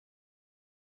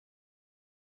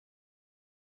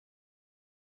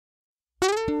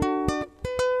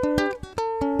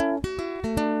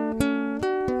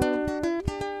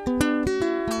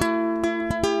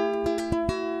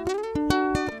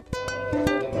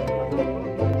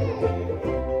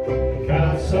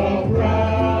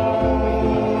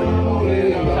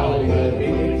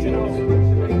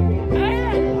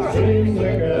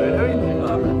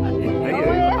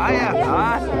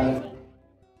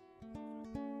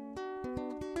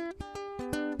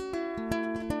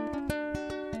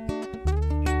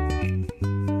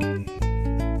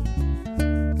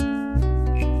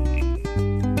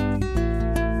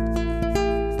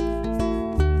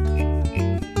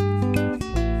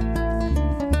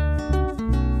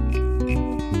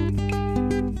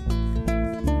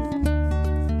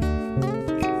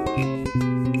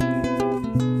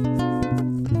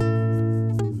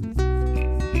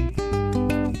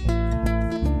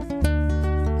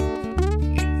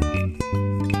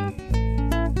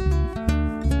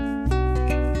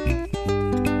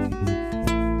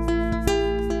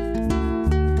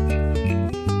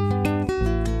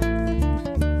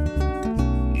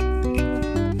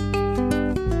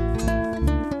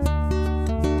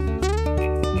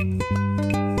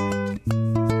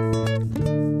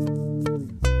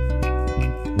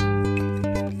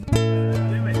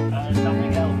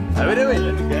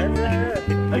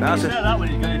That's it. That one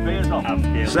is going to be as off.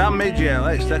 Sam Midget,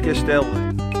 let's take a still.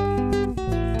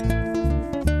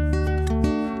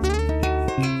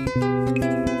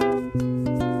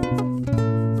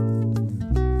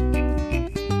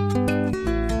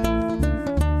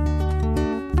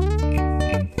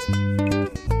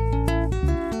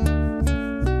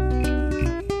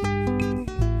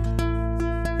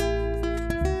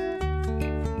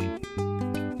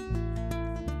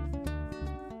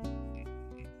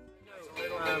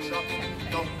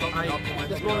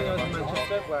 This morning I was in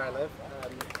Manchester, where I live.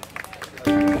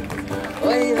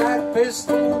 Lay that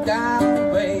pistol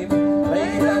down, baby.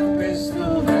 Lay that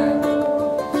pistol down.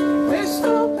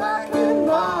 Pistol packing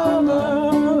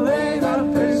mama. Lay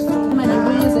that pistol down. Many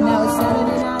ways, and now it's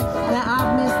Saturday night. Now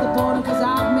I've missed the board, cause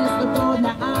I've missed the board.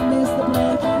 Now I missed the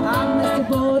plane, I missed the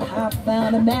board. I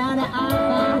found a man, and I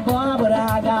found a boy, but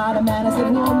I got a man. I said,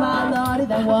 oh my lordy,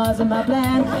 that wasn't my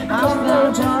plan. I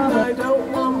found a job. I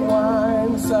don't want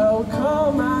wine, so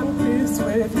come and kiss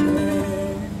with me.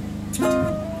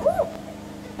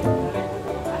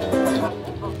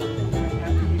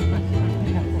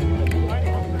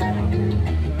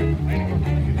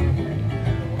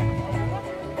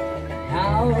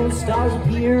 How stars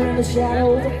appear and the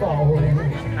shadows are falling.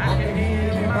 I can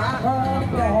hear my heart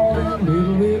calling.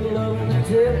 Little, little love in the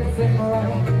telephone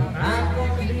room. I'm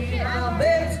gonna be my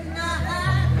bed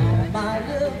tonight. My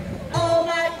love, all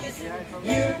my kissing.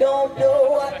 You don't know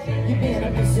what you've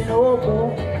been missing, oh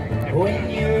boy. When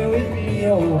you're with me,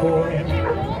 oh boy.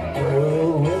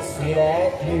 Oh, we'll see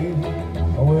that you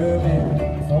were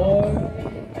meant for.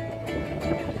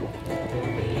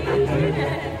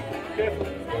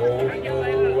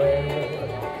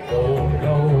 Don't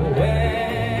know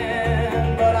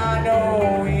when, but I know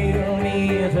we'll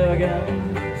meet again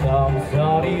some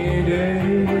sunny day.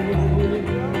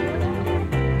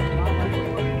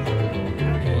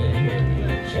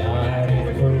 Shining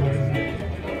through,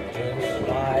 just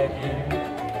like you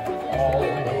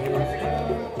always do.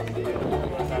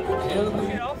 Till we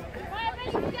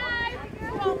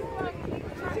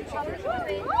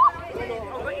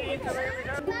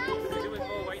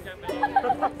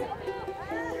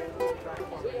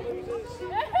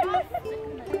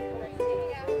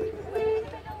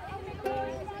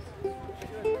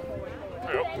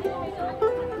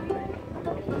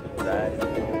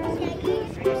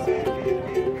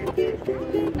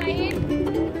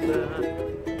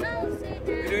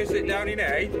You doing sit down in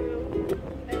A?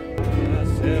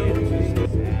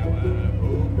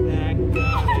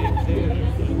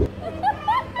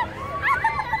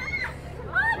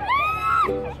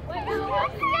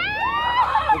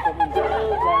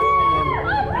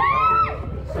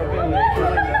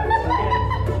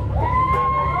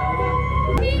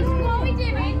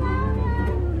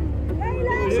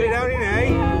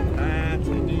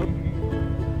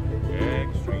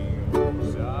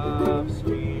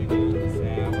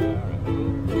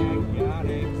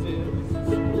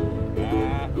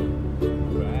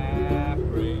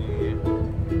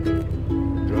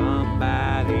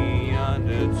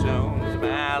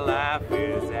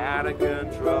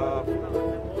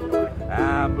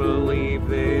 I believe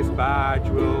this barge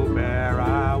will bear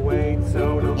our weight,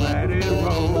 so don't let it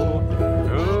roll.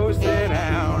 Oh, sit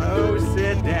down, oh,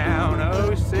 sit down,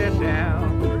 oh, sit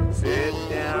down. Sit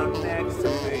down next to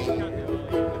me.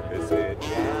 Sit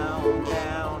down,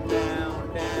 down,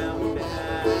 down, down, down.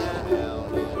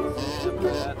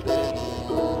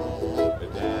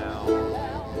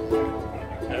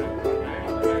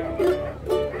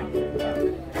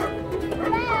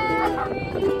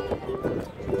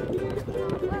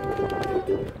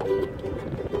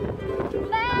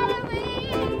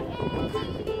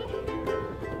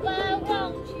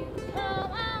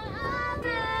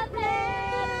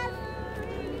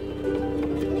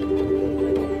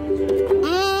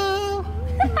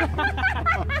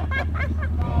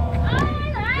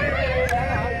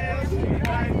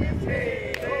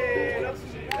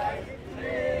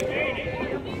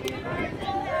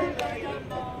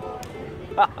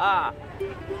 Ha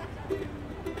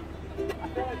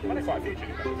Quite a few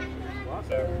chicken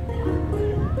so.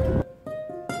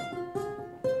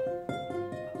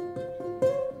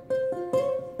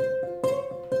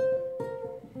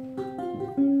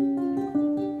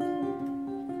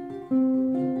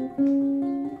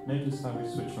 Maybe this time we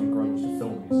switch from grunge to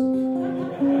film music.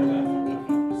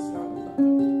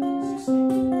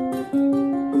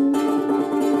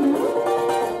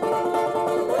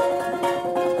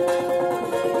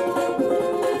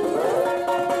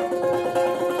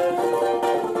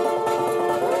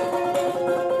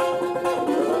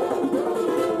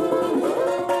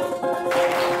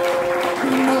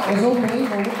 That was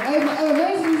unbelievable.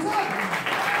 Amazing, is that?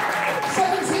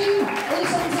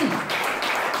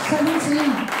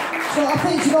 So I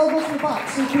think you should all go to the back,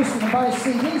 see Christian and buy a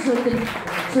CD so he can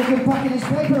pack in his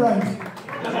paper round.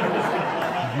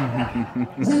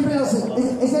 Is anybody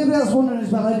else wondering as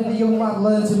well, how did a young lad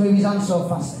learn to move his hands so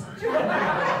fast?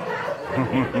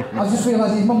 I just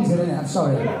realised his mum's here, innit? I'm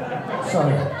sorry.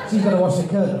 She's got to wash the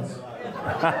curtains.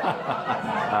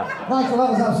 Michael,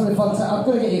 that was absolutely fantastic. I'm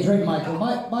going to get you a drink, Michael.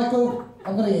 Michael,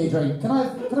 I'm going to get you a drink. Can I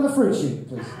have a fruit shoot,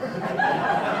 please?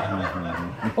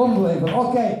 Unbelievable.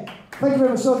 Okay. Thank you very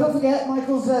much. So don't forget,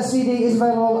 Michael's CD is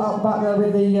available out the back there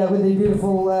with the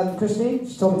beautiful Christine.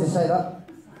 She told me to say that.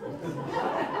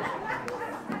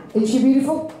 Isn't she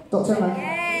beautiful? Don't turn around.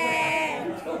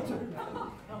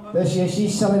 There she is.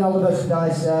 She's selling all the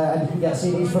merchandise, and you can get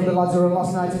CDs from the lads who were on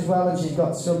last night as well. And she's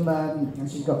got some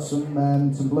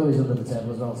blueies under the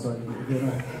table as well. So you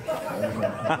know,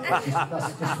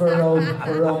 that's just for her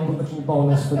own little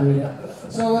bonus for doing it.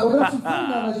 So we're gonna have some fun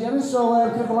now, Jenny.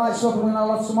 So keep the lights up, and then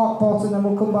I'll have some hot pot, and then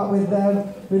we'll come back with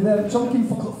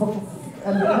Chonkinfeckle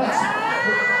and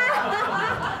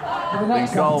the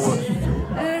next one.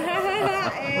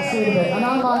 See you in a bit. And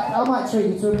I might treat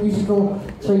you to a musical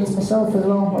treat myself as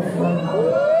well.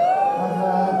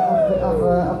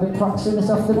 I've been practicing this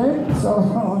afternoon, so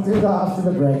I'll do that after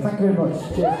the break. Thank you very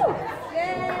much. Cheers.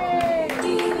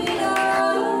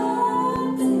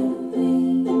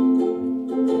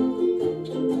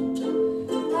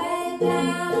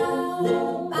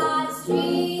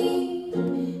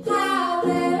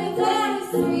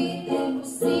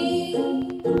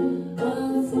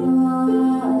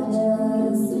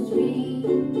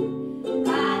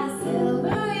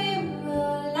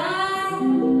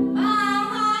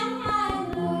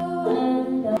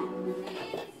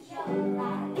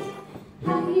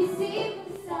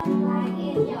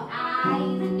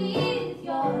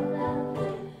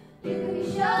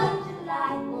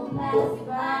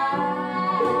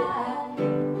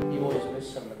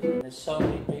 So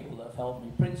many people that have helped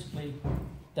me, principally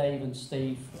Dave and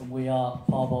Steve, and we are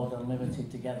Parbold Unlimited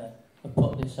together, have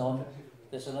put this on.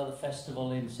 There's another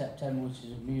festival in September, which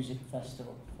is a music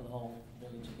festival for the whole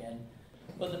village again.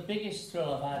 But the biggest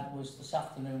thrill I've had was this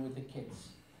afternoon with the kids.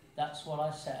 That's what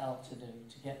I set out to do,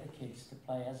 to get the kids to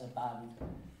play as a band,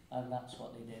 and that's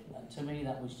what they did. And to me,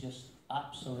 that was just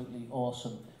absolutely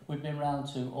awesome. We've been round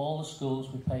to all the schools,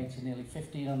 we played to nearly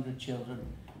 1,500 children,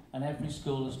 and every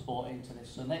school has bought into this.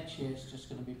 So next year it's just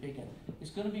going to be bigger.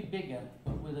 It's going to be bigger,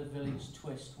 but with a village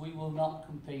twist. We will not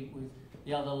compete with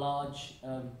the other large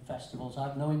festivals. I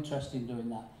have no interest in doing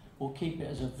that. We'll keep it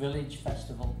as a village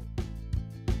festival.